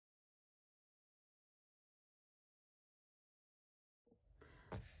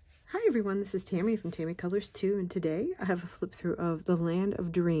Hi everyone, this is Tammy from Tammy Colors 2, and today I have a flip through of The Land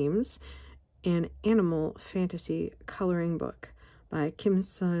of Dreams, an animal fantasy coloring book by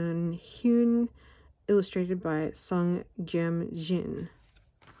Hyun, illustrated by Geum.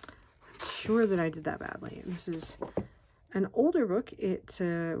 I'm sure that I did that badly. This is an older book. It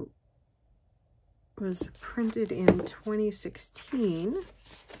was printed in 2016.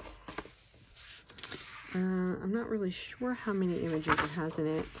 I'm not really sure how many images it has in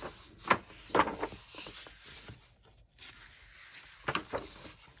it.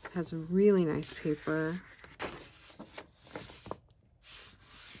 It has really nice paper.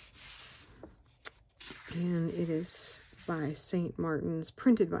 And it is by St. Martin's,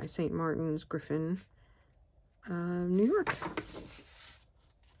 printed by St. Martin's, Griffin, New York.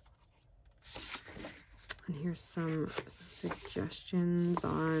 And here's some suggestions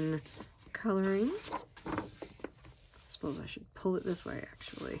on coloring. I suppose I should pull it this way,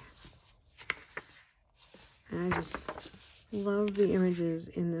 actually. And I just love the images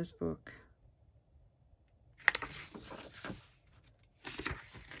in this book.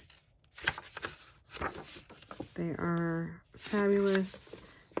 They are fabulous.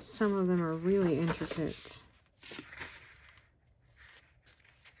 Some of them are really intricate.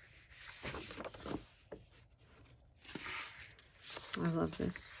 I love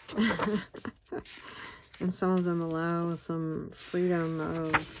this. And some of them allow some freedom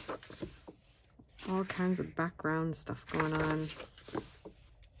of all kinds of background stuff going on.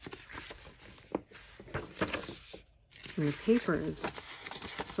 And the paper is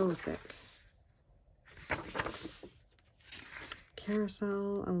so thick.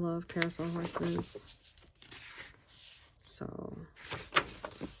 Carousel, I love carousel horses. So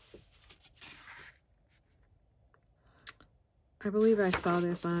I believe I saw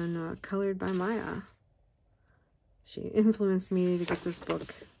this on Colored by Maya. She influenced me to get this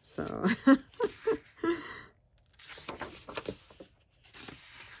book, so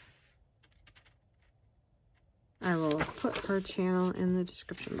I will put her channel in the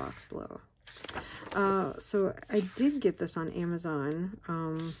description box below. So I did get this on Amazon.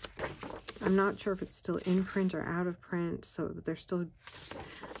 I'm not sure if it's still in print or out of print, so there's still,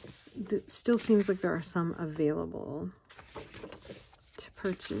 it still seems like there are some available to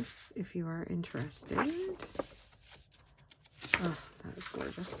purchase if you are interested. Oh, that is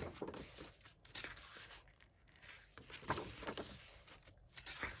gorgeous.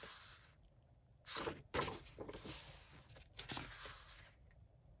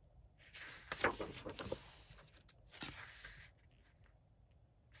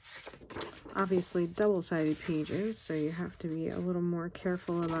 Obviously double-sided pages, so you have to be a little more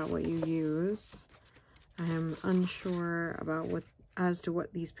careful about what you use. I am unsure about as to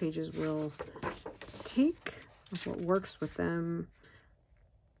what these pages will take, what works with them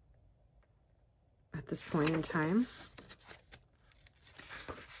at this point in time.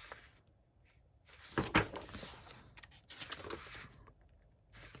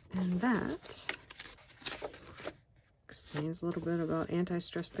 And that explains a little bit about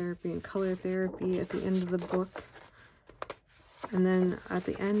anti-stress therapy and color therapy at the end of the book. And then at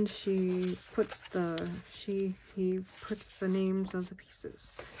the end, he puts the names of the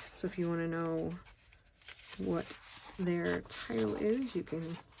pieces. So if you want to know what their title is, you can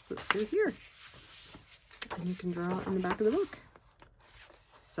flip through here. And you can draw in the back of the book.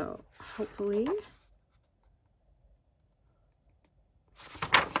 So hopefully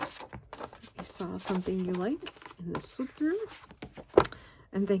you saw something you like in this flip through.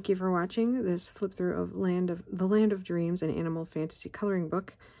 And thank you for watching this flip through of The Land of Dreams, an animal fantasy coloring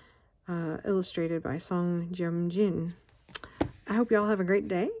book, illustrated by Geum. I hope you all have a great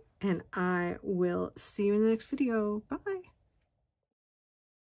day, and I will see you in the next video. Bye.